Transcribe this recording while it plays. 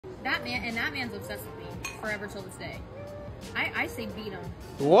That man's obsessed with me forever till this day. I say beat him.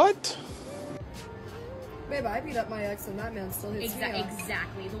 What? Babe, I beat up my ex and that man still hits me up.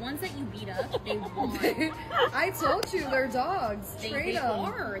 Exactly. The ones that you beat up, they won. I told you, they're dogs. Train them. They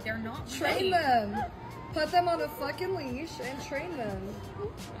are. They're not Train them. Put them on a fucking leash and train them.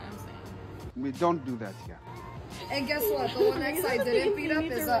 We don't do that here. And guess what? The one ex I didn't beat up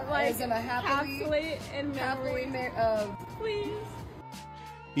is in a happily please.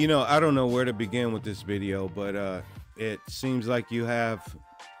 You know, I don't know where to begin with this video, but it seems like you have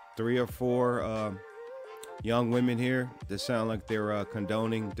 3 or 4 young women here that sound like they're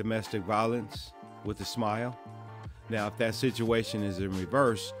condoning domestic violence with a smile. Now, if that situation is in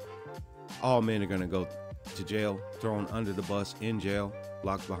reverse, all men are going to go to jail, thrown under the bus in jail,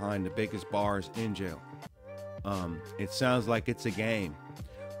 locked behind the biggest bars in jail. It sounds like it's a game.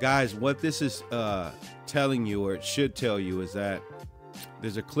 Guys, what this is telling you, or it should tell you, is that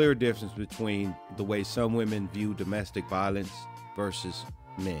there's a clear difference between the way some women view domestic violence versus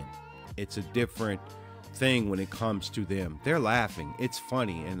men. It's a different thing when it comes to them. They're laughing. It's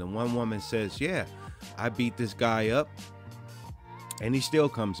funny. And the one woman says, yeah, I beat this guy up and he still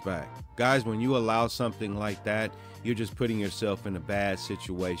comes back. Guys, when you allow something like that, you're just putting yourself in a bad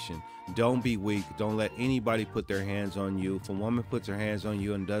situation. Don't be weak. Don't let anybody put their hands on you. If a woman puts her hands on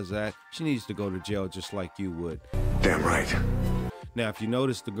you and does that, she needs to go to jail just like you would. Damn right. Now, if you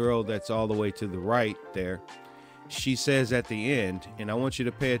notice the girl that's all the way to the right there, she says at the end, and I want you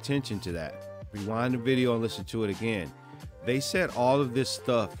to pay attention to that. Rewind the video and listen to it again. They said all of this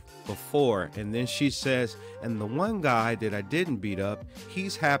stuff before, and then she says, and the one guy that I didn't beat up,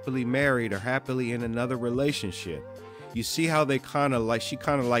 he's happily married or happily in another relationship. You see how they she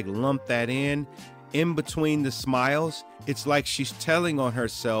kind of like lumped that in between the smiles. It's like she's telling on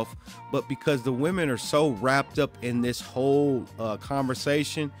herself, but because the women are so wrapped up in this whole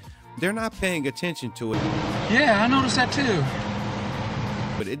conversation, they're not paying attention to it. Yeah, I noticed that too.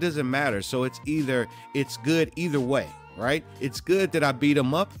 But it doesn't matter. So it's good either way, right? It's good that I beat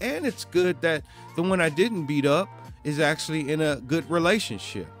him up, and it's good that the one I didn't beat up is actually in a good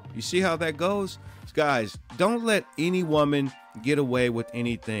relationship. You see how that goes? Guys, don't let any woman get away with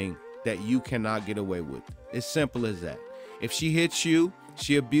anything that you cannot get away with. It's simple as that. If she hits you,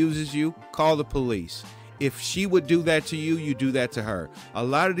 she abuses you, call the police. If she would do that to you, you do that to her. A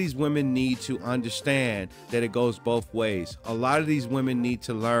lot of these women need to understand that it goes both ways. A lot of these women need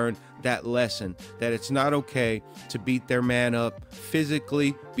to learn that lesson, that it's not okay to beat their man up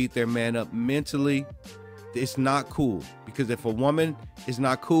physically, beat their man up mentally. It's not cool, because if a woman is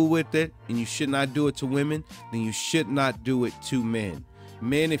not cool with it and you should not do it to women, then you should not do it to men.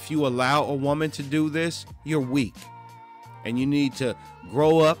 Men, if you allow a woman to do this, you're weak, and you need to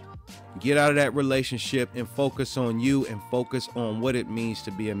grow up, get out of that relationship and focus on you and focus on what it means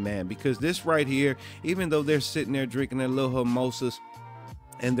to be a man. Because this right here, even though they're sitting there drinking their little mimosas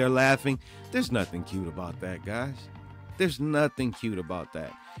and they're laughing, there's nothing cute about that, guys. There's nothing cute about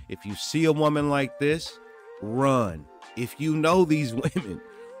that. If you see a woman like this, run. If you know these women,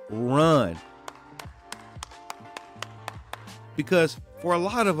 run. Because for a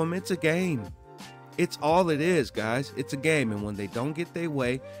lot of them, it's a game. It's all it is, guys. It's a game. And when they don't get their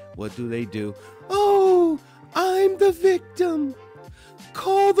way, what do? Oh, I'm the victim.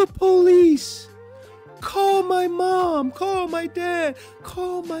 Call the police. Call my mom. Call my dad.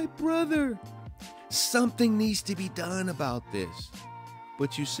 Call my brother. Something needs to be done about this.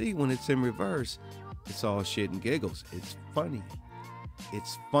 But you see, when it's in reverse, it's all shit and giggles. It's funny.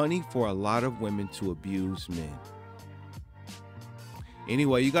 It's funny for a lot of women to abuse men.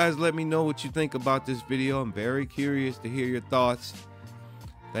 Anyway, you guys let me know what you think about this video. I'm very curious to hear your thoughts.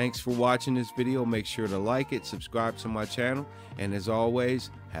 Thanks for watching this video. Make sure to like it, subscribe to my channel, and as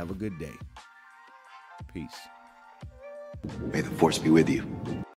always, have a good day. Peace. May the force be with you.